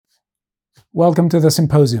Welcome to the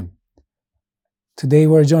Symposium. Today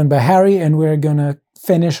we're joined by Harry and we're going to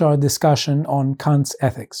finish our discussion on Kant's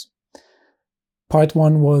ethics. Part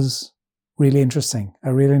 1 was really interesting. I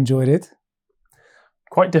really enjoyed it.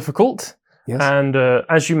 Quite difficult, Yes. and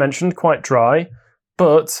as you mentioned, quite dry,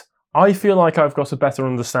 but I feel like I've got a better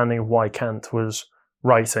understanding of why Kant was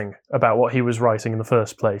writing about what he was writing in the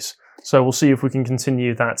first place. So we'll see if we can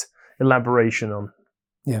continue that elaboration on.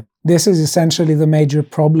 Yeah. This is essentially the major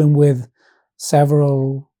problem with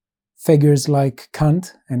several figures like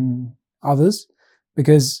Kant and others,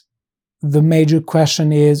 because the major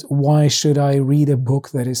question is, why should I read a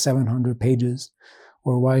book that is 700 pages?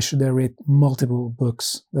 Or why should I read multiple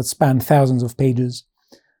books that span thousands of pages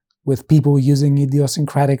with people using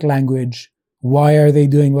idiosyncratic language? Why are they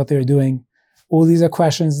doing what they're doing? All these are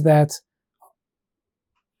questions that,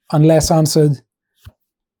 unless answered,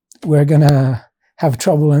 we're going to have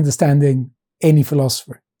trouble understanding any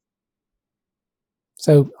philosopher.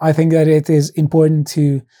 So I think that it is important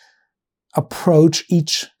to approach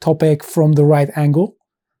each topic from the right angle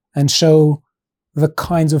and show the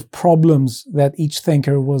kinds of problems that each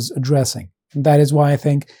thinker was addressing. And that is why I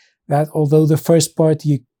think that although the first part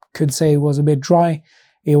you could say was a bit dry,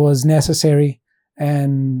 it was necessary,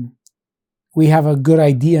 and we have a good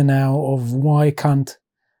idea now of why Kant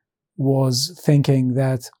was thinking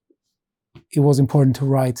that it was important to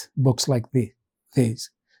write books like these.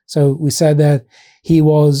 So we said that he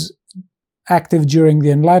was active during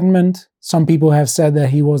the Enlightenment. Some people have said that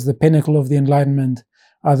he was the pinnacle of the Enlightenment.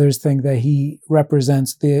 Others think that he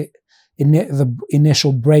represents the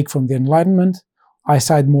initial break from the Enlightenment. I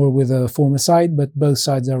side more with the former side, but both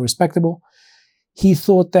sides are respectable. He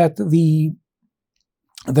thought that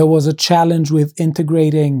there was a challenge with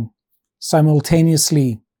integrating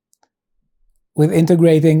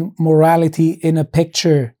morality in a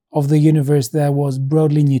picture of the universe that was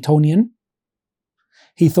broadly Newtonian.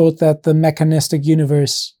 He thought that the mechanistic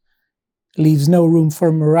universe leaves no room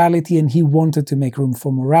for morality, and he wanted to make room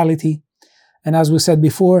for morality. And as we said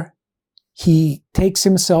before, he takes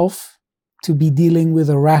himself to be dealing with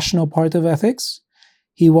a rational part of ethics.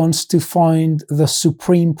 He wants to find the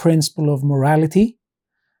supreme principle of morality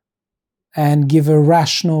and give a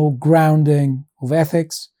rational grounding of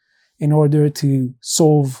ethics in order to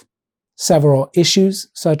solve several issues,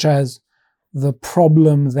 such as the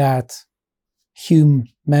problem that Hume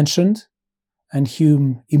mentioned and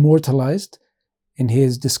Hume immortalized in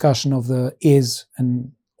his discussion of the is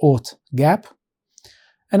and ought gap.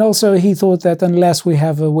 And also he thought that unless we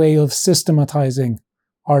have a way of systematizing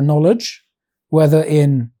our knowledge, whether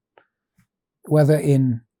in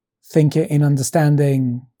thinking, in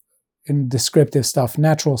understanding, in descriptive stuff,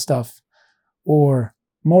 natural stuff, or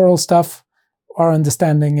moral stuff, our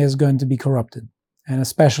understanding is going to be corrupted. And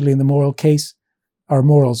especially in the moral case, our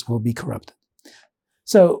morals will be corrupted.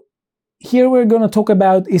 So here we're going to talk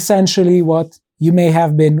about essentially what you may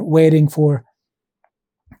have been waiting for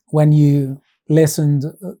when you listened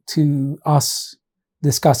to us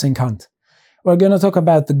discussing Kant. We're going to talk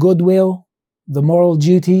about the goodwill, the moral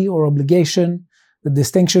duty or obligation, the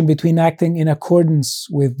distinction between acting in accordance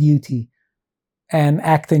with duty and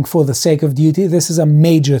acting for the sake of duty. This is a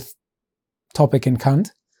major topic in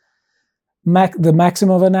Kant. The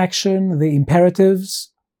maxim of an action, the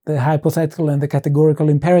imperatives, the hypothetical and the categorical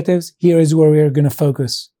imperatives. Here is where we are going to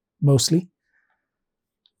focus mostly.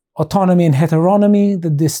 Autonomy and heteronomy, the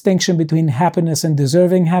distinction between happiness and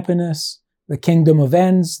deserving happiness, the kingdom of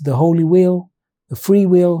ends, the holy will, the free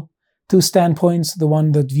will, two standpoints, the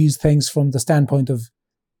one that views things from the standpoint of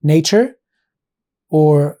nature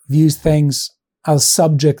or views things as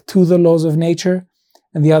subject to the laws of nature,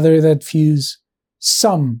 and the other that views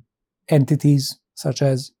some entities, such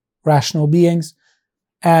as rational beings,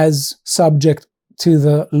 as subject to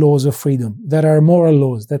the laws of freedom, that are moral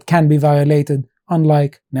laws that can be violated,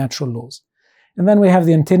 unlike natural laws. And then we have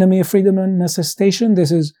the antinomy of freedom and necessitation.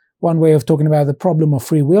 This is one way of talking about the problem of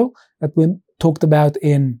free will that we talked about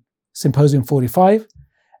in Symposium 45.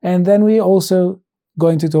 And then we also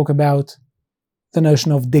going to talk about the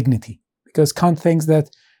notion of dignity, because Kant thinks that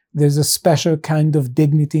there's a special kind of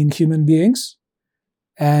dignity in human beings,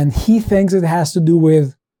 and he thinks it has to do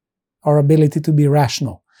with our ability to be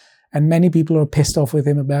rational. And many people are pissed off with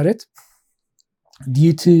him about it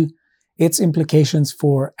due to its implications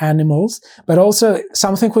for animals, but also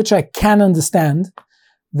something which I can understand,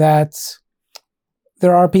 that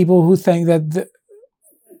there are people who think that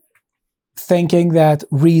thinking that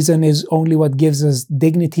reason is only what gives us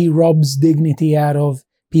dignity robs dignity out of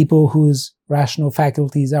people whose rational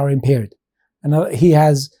faculties are impaired. And he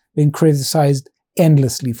has been criticized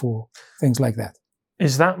endlessly for things like that.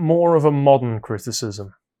 Is that more of a modern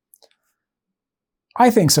criticism? I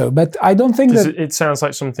think so, but I don't think that... It sounds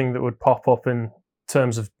like something that would pop up in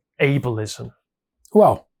terms of ableism.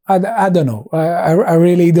 Well, I don't know. I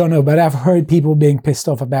really don't know, but I've heard people being pissed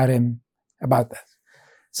off about him about that.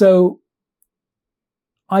 So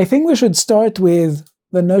I think we should start with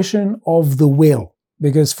the notion of the will,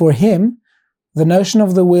 because for him, the notion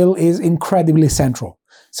of the will is incredibly central.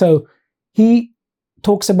 So he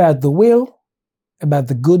talks about the will, about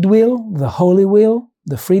the good will, the holy will,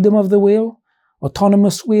 the freedom of the will,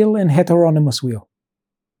 autonomous will, and heteronymous will.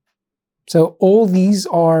 So all these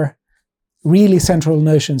are really central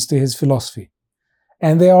notions to his philosophy.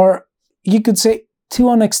 And they are, you could say, to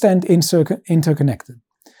an extent interconnected.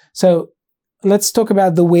 So let's talk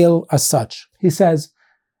about the will as such. He says,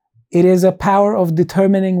 it is a power of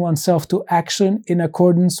determining oneself to action in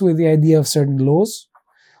accordance with the idea of certain laws.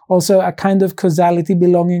 Also a kind of causality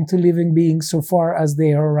belonging to living beings so far as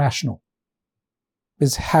they are rational.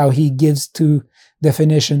 Is how he gives two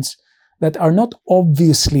definitions that are not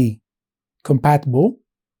obviously compatible,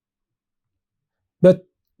 but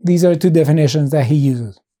these are two definitions that he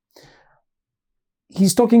uses.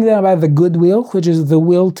 He's talking then about the good will, which is the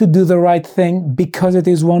will to do the right thing because it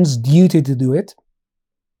is one's duty to do it,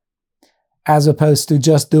 as opposed to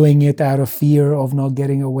just doing it out of fear of not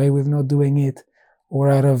getting away with not doing it, or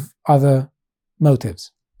out of other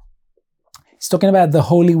motives. He's talking about the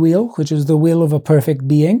holy will, which is the will of a perfect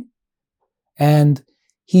being. And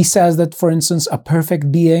he says that, for instance, a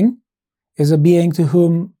perfect being is a being to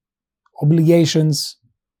whom obligations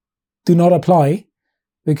do not apply,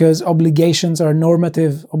 because obligations are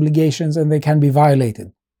normative obligations and they can be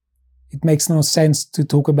violated. It makes no sense to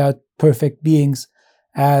talk about perfect beings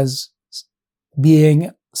as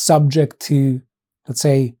being subject to, let's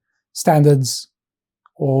say, standards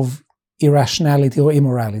of irrationality or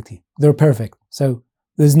immorality. They're perfect, so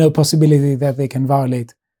there's no possibility that they can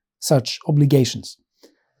violate such obligations.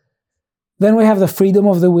 Then we have the freedom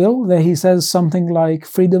of the will, that he says something like,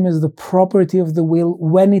 freedom is the property of the will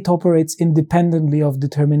when it operates independently of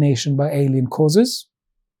determination by alien causes.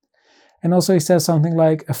 And also he says something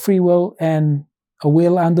like, a free will and a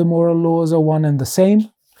will under moral laws are one and the same.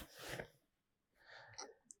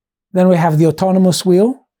 Then we have the autonomous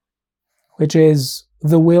will, which is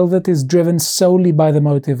the will that is driven solely by the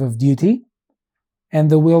motive of duty, and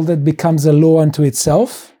the will that becomes a law unto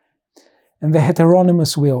itself. And the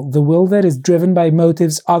heteronymous will, the will that is driven by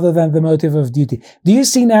motives other than the motive of duty. Do you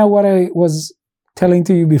see now what I was telling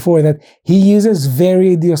to you before, that he uses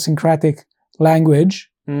very idiosyncratic language,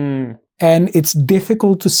 and it's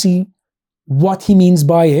difficult to see what he means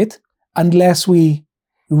by it unless we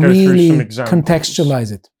really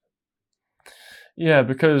contextualize it. Yeah,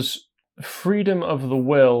 because freedom of the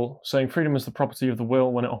will, saying freedom is the property of the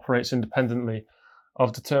will when it operates independently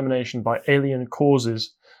of determination by alien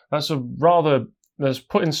causes, that's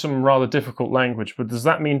put in some rather difficult language, but does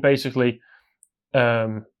that mean basically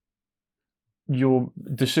your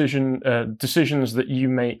decisions that you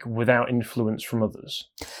make without influence from others?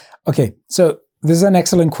 Okay, so this is an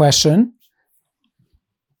excellent question.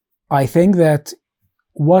 I think that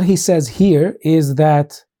what he says here is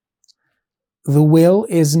that the will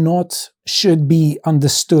should be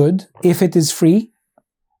understood, if it is free,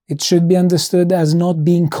 it should be understood as not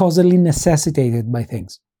being causally necessitated by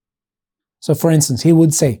things. So for instance, he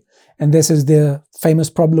would say, and this is the famous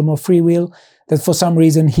problem of free will, that for some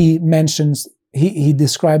reason he mentions, he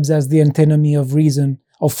describes as the antinomy of reason,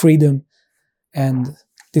 of freedom and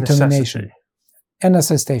determination. Necessity. And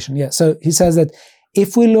necessitation, yeah. So he says that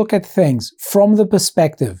if we look at things from the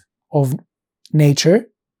perspective of nature,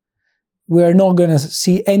 we are not going to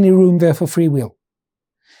see any room there for free will.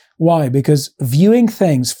 Why? Because viewing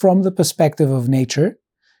things from the perspective of nature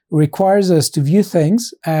requires us to view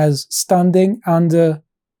things as standing under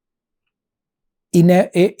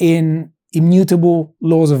in immutable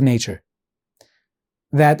laws of nature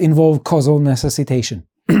that involve causal necessitation.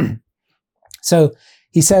 So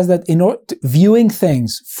he says that viewing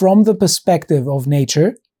things from the perspective of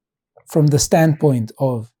nature, from the standpoint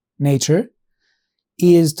of nature,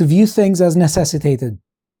 is to view things as necessitated.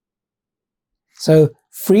 So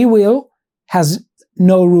free will has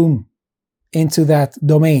no room into that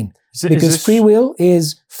domain, because free will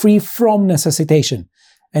is free from necessitation,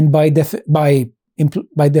 and by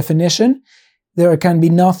definition, there can be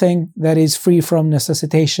nothing that is free from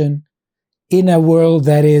necessitation in a world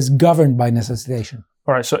that is governed by necessitation.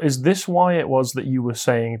 All right. So is this why it was that you were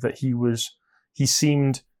saying that he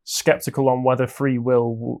seemed skeptical on whether free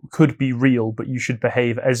will could be real, but you should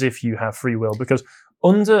behave as if you have free will? Because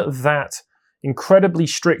under that incredibly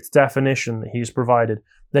strict definition that he's provided,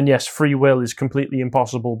 then yes, free will is completely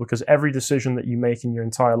impossible, because every decision that you make in your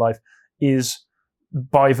entire life is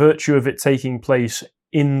by virtue of it taking place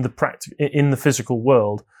in the physical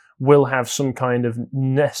world, will have some kind of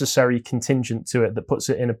necessary contingent to it that puts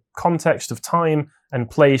it in a context of time and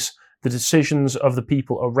place. The decisions of the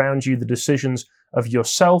people around you, the decisions of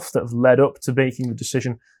yourself that have led up to making the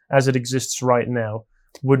decision as it exists right now,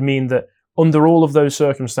 would mean that under all of those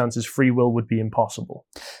circumstances, free will would be impossible.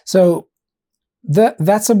 So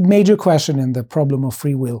that's a major question in the problem of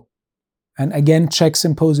free will. And again, check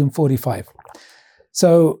Symposium 45.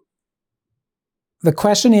 So the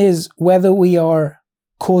question is whether we are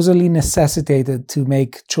causally necessitated to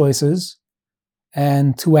make choices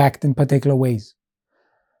and to act in particular ways.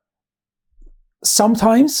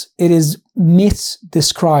 Sometimes it is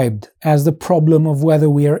misdescribed as the problem of whether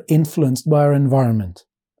we are influenced by our environment.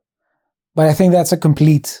 But I think that's a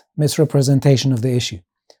complete misrepresentation of the issue.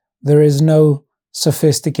 There is no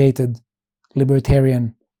sophisticated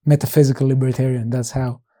libertarian, metaphysical libertarian. That's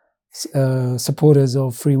how supporters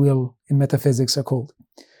of free will in metaphysics are called.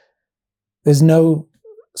 There's no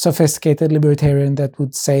sophisticated libertarian that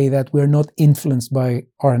would say that we're not influenced by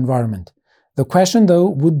our environment. The question, though,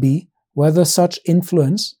 would be whether such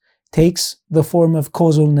influence takes the form of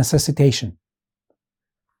causal necessitation.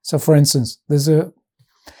 So, for instance, there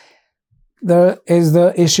is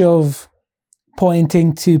the issue of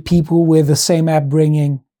pointing to people with the same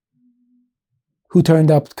upbringing who turned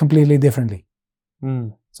up completely differently.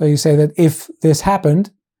 So you say that if this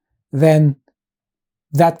happened, then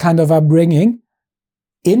that kind of upbringing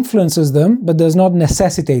influences them, but does not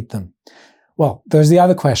necessitate them. Well, there's the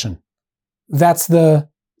other question. That's the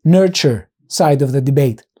nurture side of the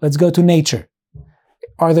debate. Let's go to nature.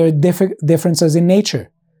 Are there differences in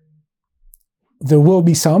nature? There will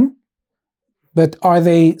be some, but are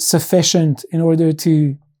they sufficient in order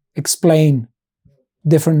to explain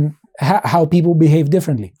how people behave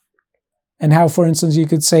differently? And how, for instance, you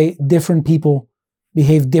could say different people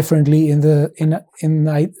behave differently in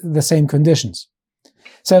the same conditions.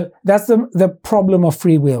 So that's the problem of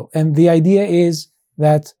free will. And the idea is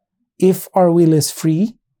that if our will is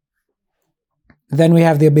free, then we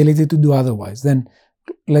have the ability to do otherwise. Then,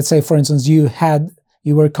 let's say, for instance, you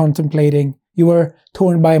were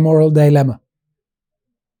torn by a moral dilemma.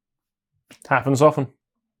 Happens often.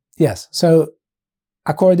 Yes. So,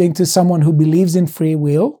 according to someone who believes in free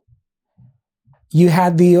will, you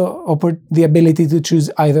had the ability to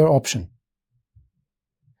choose either option.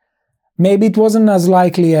 Maybe it wasn't as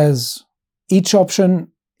likely as each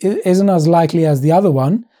option isn't as likely as the other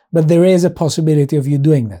one, but there is a possibility of you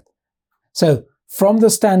doing that. So, from the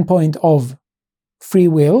standpoint of free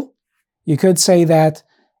will, you could say that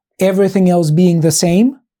everything else being the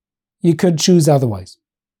same, you could choose otherwise.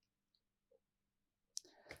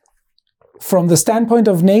 From the standpoint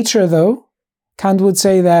of nature, though, Kant would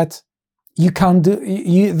say that you can't do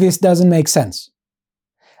this doesn't make sense.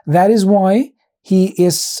 That is why he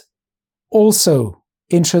is also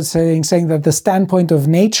interested in saying that the standpoint of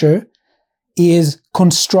nature is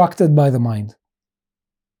constructed by the mind.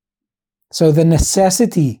 So the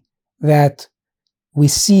necessity that we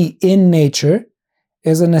see in nature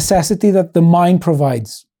is a necessity that the mind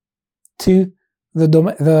provides to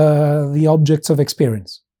the objects of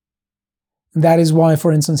experience. And that is why,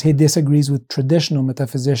 for instance, he disagrees with traditional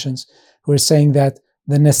metaphysicians who are saying that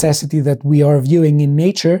the necessity that we are viewing in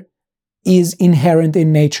nature is inherent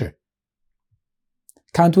in nature.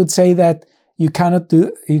 Kant would say that you cannot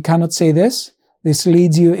say this. This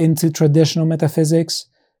leads you into traditional metaphysics,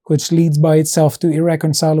 which leads by itself to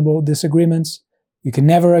irreconcilable disagreements. You can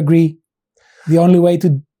never agree. The only way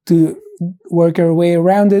to work our way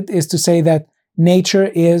around it is to say that nature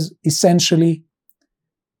is essentially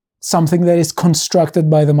something that is constructed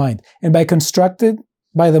by the mind. And by constructed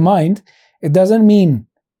by the mind, it doesn't mean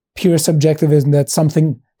pure subjectivism that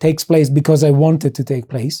something takes place because I want it to take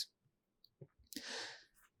place.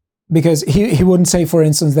 Because he wouldn't say, for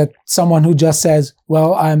instance, that someone who just says,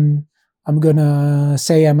 well, I'm gonna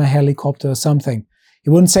say I'm a helicopter or something. He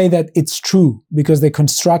wouldn't say that it's true because they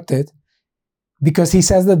construct it, because he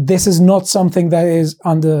says that this is not something that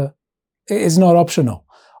is not optional.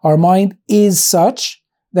 Our mind is such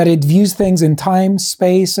that it views things in time,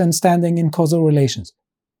 space, and standing in causal relations.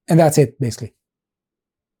 And that's it, basically.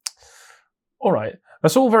 All right.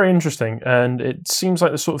 That's all very interesting, and it seems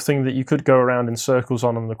like the sort of thing that you could go around in circles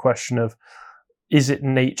on the question of, is it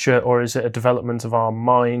nature or is it a development of our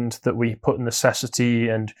mind that we put necessity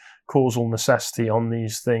and causal necessity on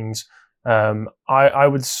these things? I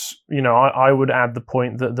would add the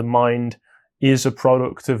point that the mind is a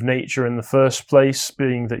product of nature in the first place,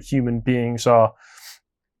 being that human beings are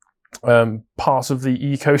part of the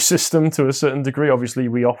ecosystem to a certain degree. Obviously,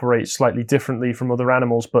 we operate slightly differently from other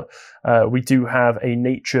animals, but we do have a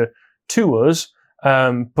nature to us.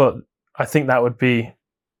 But I think that would be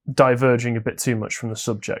diverging a bit too much from the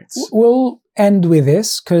subject. We'll end with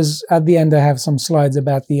this, because at the end I have some slides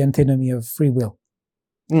about the antinomy of free will.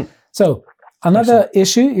 So another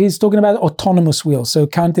issue, he's talking about autonomous will. So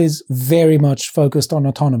Kant is very much focused on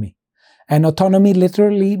autonomy. And autonomy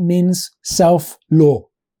literally means self-law.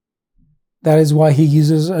 That is why he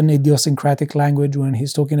uses an idiosyncratic language when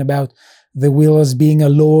he's talking about the will as being a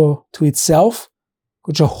law to itself,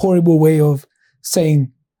 which is a horrible way of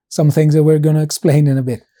saying some things that we're going to explain in a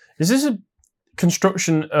bit. Is this a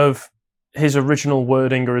construction of his original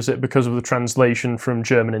wording, or is it because of the translation from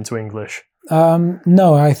German into English?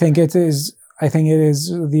 No, I think it is. I think it is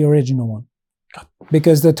the original one,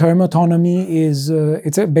 because the term autonomy is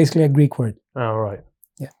basically a Greek word. Oh, right.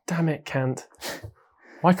 Yeah. Damn it, Kant.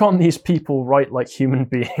 Why can't these people write like human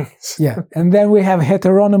beings? Yeah. And then we have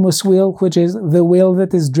heteronymous will, which is the will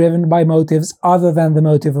that is driven by motives other than the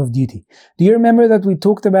motive of duty. Do you remember that we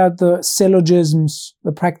talked about the syllogisms,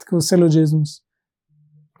 the practical syllogisms?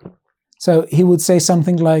 So he would say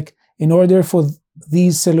something like, in order for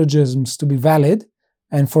these syllogisms to be valid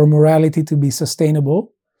and for morality to be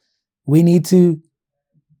sustainable, we need to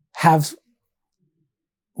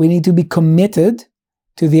be committed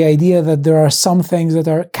to the idea that there are some things that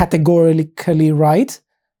are categorically right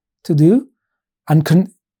to do and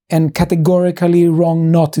categorically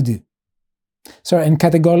wrong not to do. Sorry, and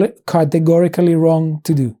categorically wrong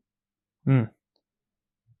to do.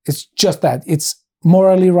 It's just that. It's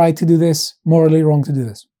morally right to do this, morally wrong to do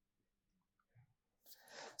this.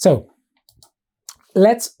 So,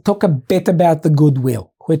 let's talk a bit about the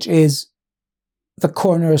goodwill, which is the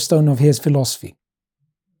cornerstone of his philosophy.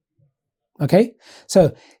 Okay?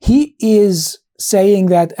 So, he is saying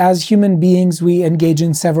that as human beings, we engage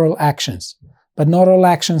in several actions, but not all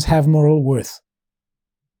actions have moral worth.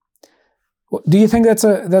 Do you think that's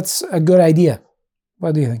a good idea?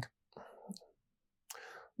 What do you think?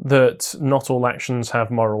 That not all actions have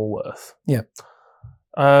moral worth. Yeah.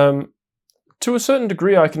 To a certain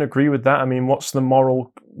degree, I can agree with that. I mean, what's the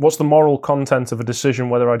moral content of a decision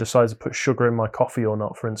whether I decide to put sugar in my coffee or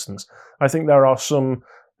not, for instance? I think there are some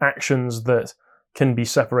actions that can be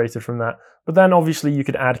separated from that. But then obviously you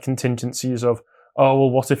could add contingencies of, oh, well,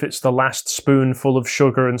 what if it's the last spoonful of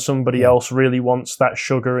sugar and somebody else really wants that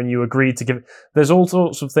sugar and you agreed to give it? There's all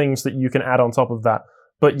sorts of things that you can add on top of that.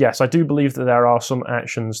 But yes, I do believe that there are some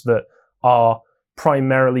actions that are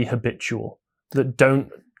primarily habitual, that don't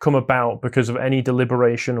come about because of any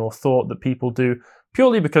deliberation or thought that people do,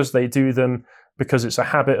 purely because they do them, because it's a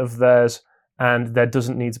habit of theirs, and there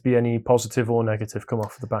doesn't need to be any positive or negative come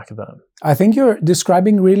off the back of that. I think you're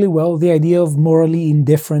describing really well the idea of morally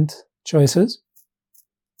indifferent choices.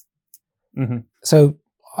 Mm-hmm. So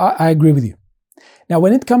I agree with you. Now,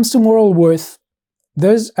 when it comes to moral worth,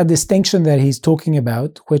 there's a distinction that he's talking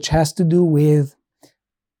about, which has to do with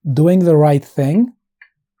doing the right thing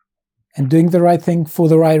and doing the right thing for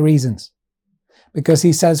the right reasons. Because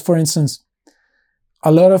he says, for instance,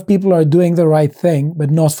 a lot of people are doing the right thing, but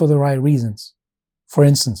not for the right reasons. For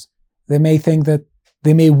instance, they may think that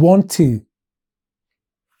they may want to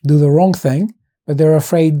do the wrong thing, but they're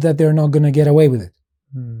afraid that they're not going to get away with it.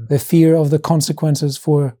 The fear of the consequences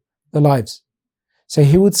for their lives. So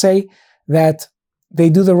he would say that they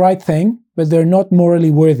do the right thing, but they're not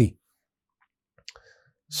morally worthy.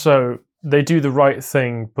 So they do the right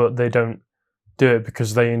thing, but they don't do it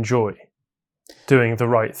because they enjoy doing the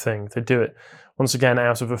right thing. They do it, once again,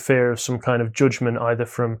 out of a fear of some kind of judgment, either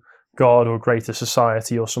from God or greater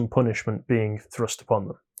society or some punishment being thrust upon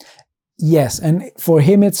them. Yes, and for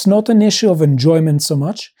him it's not an issue of enjoyment so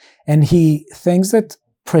much, and he thinks that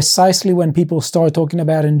precisely when people start talking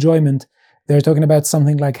about enjoyment, they're talking about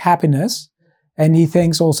something like happiness, and he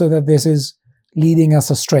thinks also that this is leading us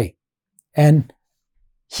astray. And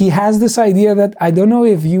he has this idea that I don't know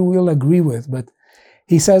if you will agree with, but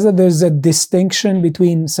he says that there's a distinction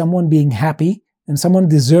between someone being happy and someone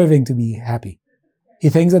deserving to be happy. He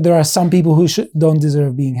thinks that there are some people who don't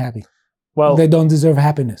deserve being happy. Well, they don't deserve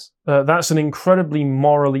happiness. That's an incredibly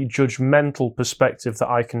morally judgmental perspective that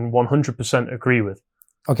I can 100% agree with.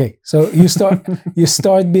 Okay, so you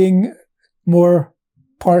start being more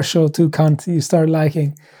partial to Kant. You start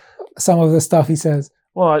liking some of the stuff he says.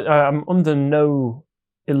 Well, I'm under no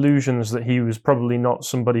illusions that he was probably not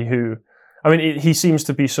somebody who... I mean, he seems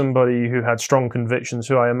to be somebody who had strong convictions,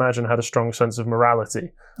 who I imagine had a strong sense of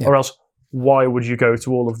morality. Yeah. Or else, why would you go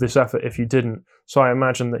to all of this effort if you didn't? So I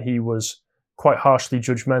imagine that he was quite harshly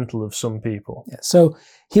judgmental of some people. Yeah. So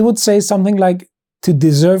he would say something like, to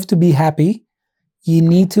deserve to be happy, you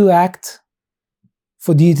need to act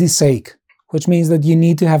for duty's sake, which means that you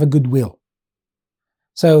need to have a good will.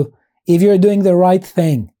 So if you're doing the right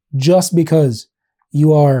thing just because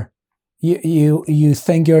you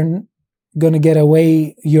think you're going to get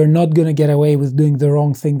away, you're not going to get away with doing the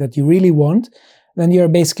wrong thing that you really want, then you're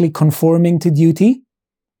basically conforming to duty,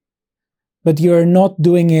 but you're not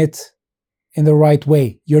doing it in the right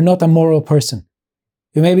way. You're not a moral person.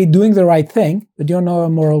 You may be doing the right thing, but you're not a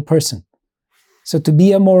moral person. So to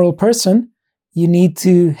be a moral person, you need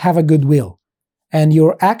to have a good will. And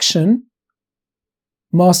your action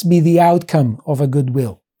must be the outcome of a good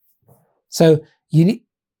will. So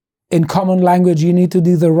in common language, you need to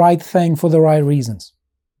do the right thing for the right reasons,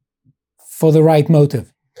 for the right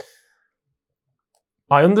motive.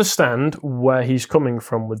 I understand where he's coming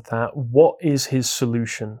from with that. What is his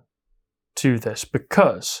solution to this?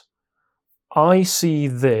 Because I see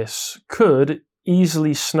this could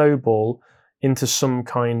easily snowball into some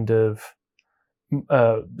kind of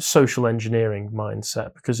social engineering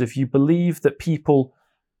mindset. Because if you believe that people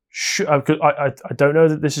should, I don't know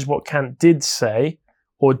that this is what Kant did say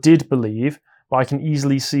or did believe, but I can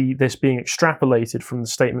easily see this being extrapolated from the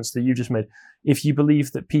statements that you just made. If you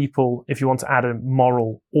believe that people, if you want to add a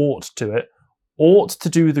moral ought to it, ought to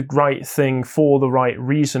do the right thing for the right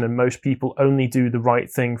reason, and most people only do the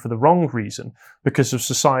right thing for the wrong reason because of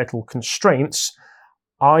societal constraints,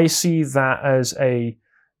 I see that as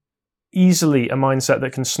easily a mindset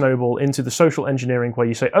that can snowball into the social engineering where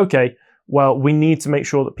you say, okay, well, we need to make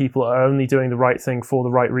sure that people are only doing the right thing for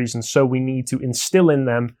the right reason, so we need to instill in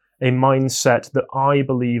them a mindset that I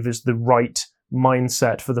believe is the right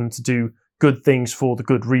mindset for them to do good things for the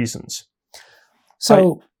good reasons.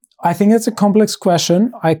 So I think that's a complex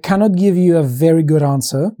question. I cannot give you a very good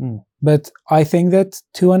answer, but I think that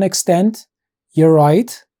to an extent, you're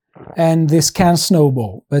right, and this can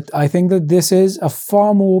snowball. But I think that this is a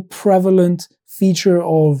far more prevalent feature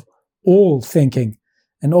of all thinking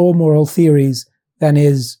and all moral theories than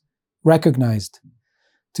is recognized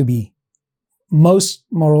to be. Most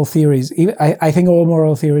moral theories, I think all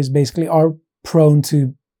moral theories basically are prone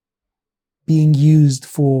to being used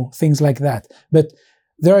for things like that. But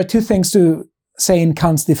there are two things to say in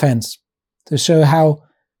Kant's defense to show how,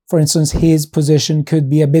 for instance, his position could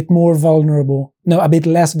be a bit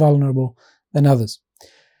less vulnerable than others.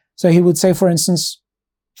 So he would say, for instance,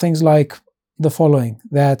 things like the following,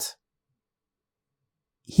 that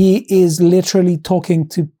he is literally talking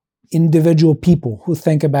to individual people who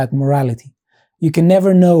think about morality. You can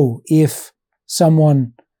never know if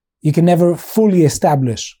someone, you can never fully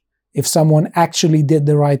establish if someone actually did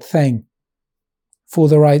the right thing for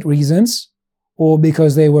the right reasons or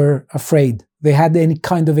because they were afraid. They had any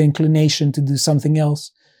kind of inclination to do something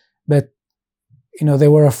else, but they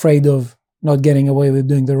were afraid of not getting away with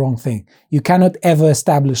doing the wrong thing. You cannot ever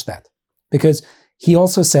establish that, because he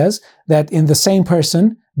also says that in the same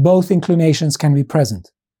person, both inclinations can be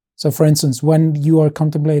present. So for instance, when you are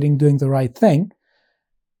contemplating doing the right thing,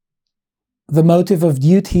 the motive of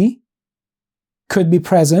duty could be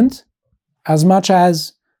present as much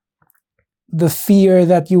as the fear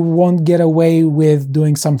that you won't get away with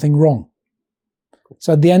doing something wrong.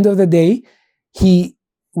 So at the end of the day, he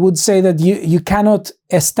would say that you cannot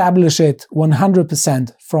establish it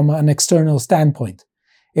 100% from an external standpoint.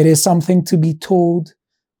 It is something to be told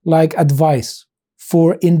like advice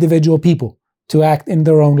for individual people to act in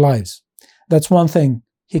their own lives. That's one thing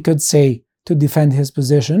he could say to defend his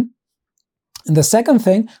position. And the second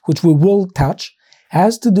thing, which we will touch,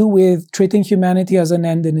 has to do with treating humanity as an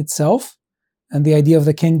end in itself and the idea of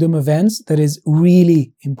the kingdom of ends that is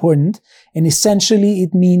really important. And essentially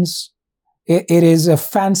it means, it is a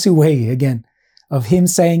fancy way, again, of him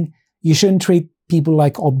saying you shouldn't treat people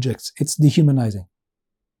like objects. It's dehumanizing.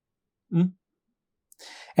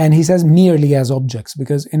 And he says merely as objects,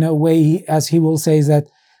 because in a way, as he will say, is that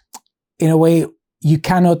in a way you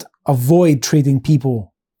cannot avoid treating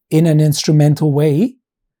people in an instrumental way,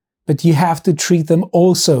 but you have to treat them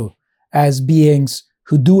also as beings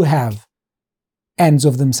who do have ends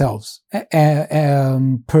of themselves,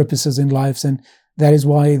 purposes in lives, and that is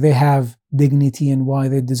why they have dignity and why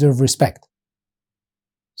they deserve respect.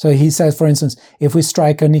 So he says, for instance, if we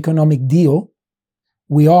strike an economic deal,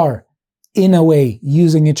 we are, in a way,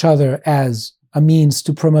 using each other as a means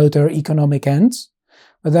to promote our economic ends,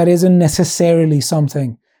 but that isn't necessarily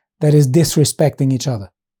something that is disrespecting each other.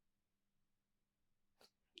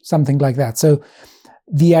 Something like that. So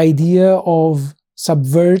the idea of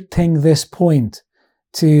subverting this point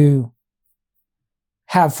to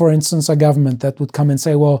have, for instance, a government that would come and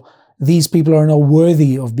say, well, these people are not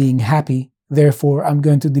worthy of being happy, therefore I'm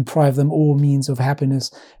going to deprive them all means of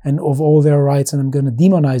happiness and of all their rights, and I'm going to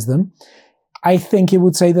demonize them. I think he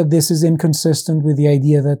would say that this is inconsistent with the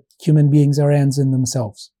idea that human beings are ends in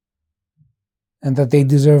themselves and that they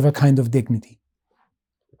deserve a kind of dignity.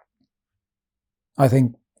 I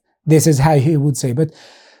think this is how he would say. But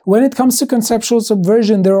when it comes to conceptual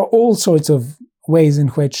subversion, there are all sorts of ways in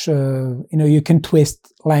which you can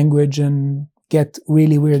twist language and get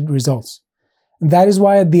really weird results. And that is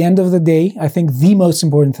why at the end of the day, I think the most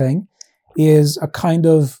important thing is a kind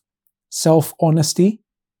of self-honesty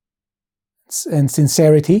and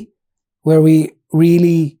sincerity, where we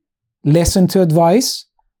really listen to advice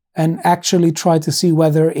and actually try to see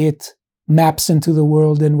whether it maps into the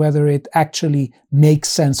world and whether it actually makes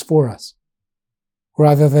sense for us,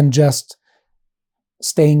 rather than just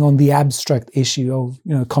staying on the abstract issue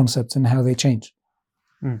of concepts and how they change.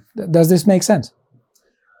 Does this make sense?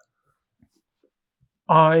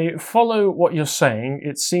 I follow what you're saying.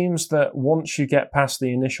 It seems that once you get past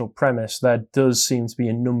the initial premise, there does seem to be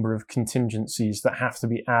a number of contingencies that have to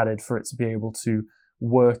be added for it to be able to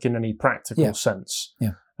work in any practical sense.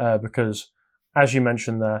 Because, as you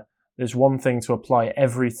mentioned there's one thing to apply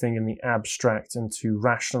everything in the abstract and to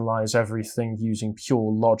rationalize everything using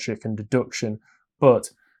pure logic and deduction, but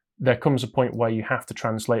there comes a point where you have to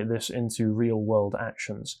translate this into real-world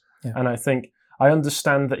actions. And I think I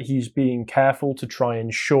understand that he's being careful to try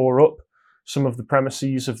and shore up some of the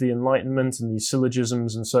premises of the Enlightenment and these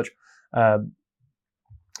syllogisms and such,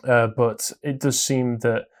 but it does seem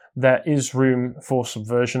that there is room for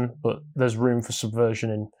subversion, but there's room for subversion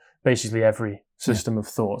in basically every system of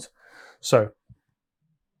thought. So,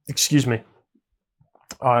 excuse me.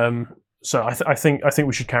 So I think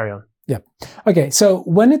we should carry on. Yeah. Okay. So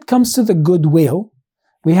when it comes to the goodwill,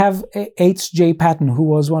 we have H.J. Patton, who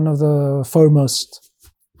was one of the foremost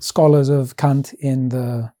scholars of Kant in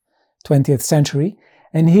the 20th century,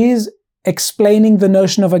 and he's explaining the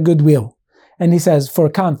notion of a goodwill. And he says, for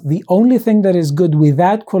Kant, the only thing that is good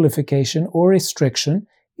without qualification or restriction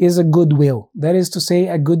is a goodwill. That is to say,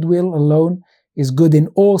 a goodwill alone is good in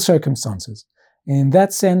all circumstances. And in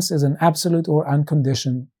that sense, is an absolute or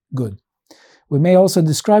unconditioned good. We may also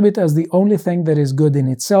describe it as the only thing that is good in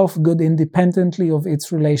itself, good independently of its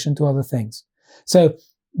relation to other things. So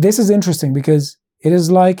this is interesting because it is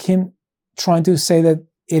like him trying to say that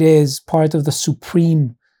it is part of the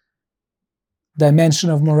supreme dimension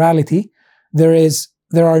of morality. There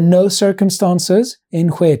are no circumstances in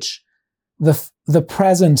which the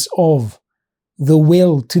presence of the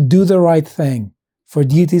will to do the right thing for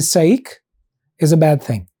duty's sake is a bad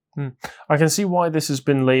thing. I can see why this has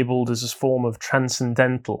been labelled as a form of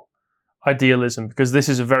transcendental idealism, because this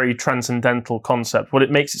is a very transcendental concept. What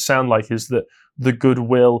it makes it sound like is that the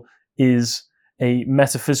goodwill is a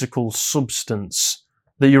metaphysical substance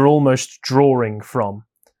that you're almost drawing from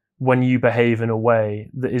when you behave in a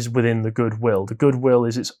way that is within the goodwill. The goodwill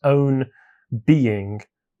is its own being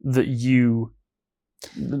that you,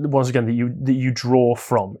 once again, that you draw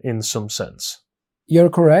from in some sense.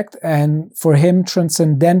 You're correct. And for him,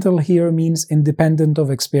 transcendental here means independent of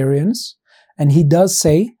experience. And he does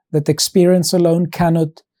say that experience alone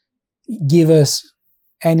cannot give us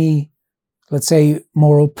any, let's say,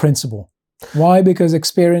 moral principle. Why? Because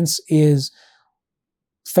experience is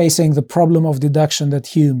facing the problem of deduction that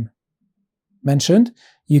Hume mentioned.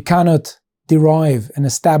 You cannot derive and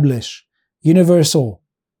establish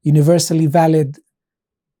universally valid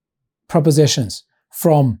propositions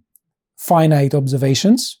from finite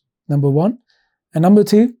observations, number one. And number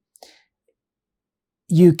two,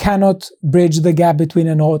 you cannot bridge the gap between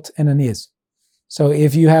an ought and an is. So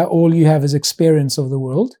if all you have is experience of the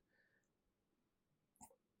world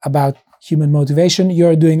about human motivation,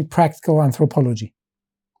 you're doing practical anthropology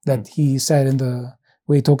that he said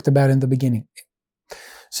we talked about in the beginning.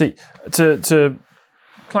 See, to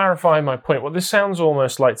clarify my point, what this sounds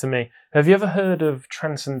almost like to me, have you ever heard of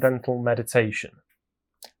transcendental meditation?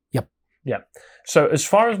 Yeah. So as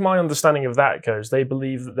far as my understanding of that goes, they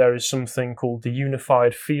believe that there is something called the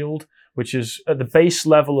unified field, which is at the base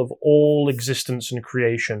level of all existence and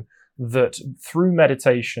creation, that through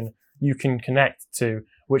meditation you can connect to,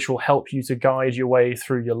 which will help you to guide your way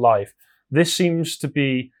through your life. This seems to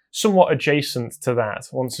be somewhat adjacent to that,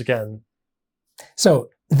 once again. So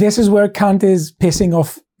this is where Kant is pissing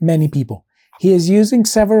off many people. He is using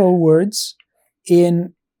several words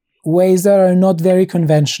in ways that are not very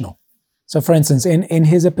conventional. So, for instance, in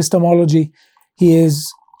his epistemology, he is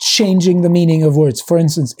changing the meaning of words. For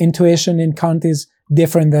instance, intuition in Kant is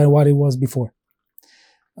different than what it was before.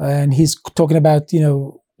 And he's talking about,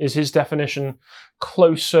 Is his definition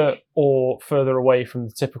closer or further away from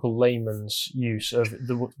the typical layman's use of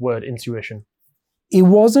the word intuition? It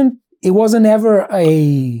wasn't ever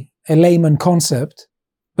a layman concept,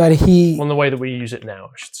 but On the way that we use it now,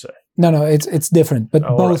 I should say. No, it's different, but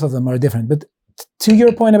both of them are different. But to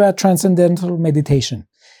your point about transcendental meditation,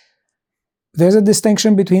 there's a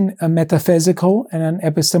distinction between a metaphysical and an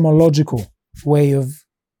epistemological way of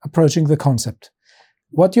approaching the concept.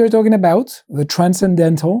 What you're talking about, the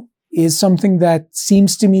transcendental, is something that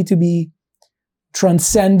seems to me to be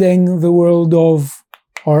transcending the world of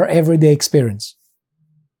our everyday experience.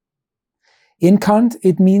 In Kant,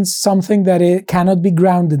 it means something that it cannot be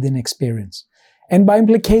grounded in experience. And by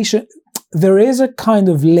implication, there is a kind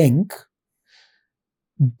of link,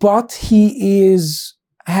 but he is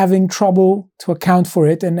having trouble to account for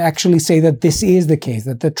it and actually say that this is the case,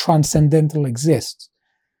 that the transcendental exists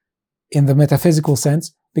in the metaphysical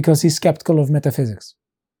sense, because he's skeptical of metaphysics.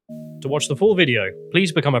 To watch the full video,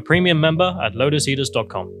 please become a premium member at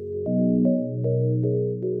lotuseaters.com.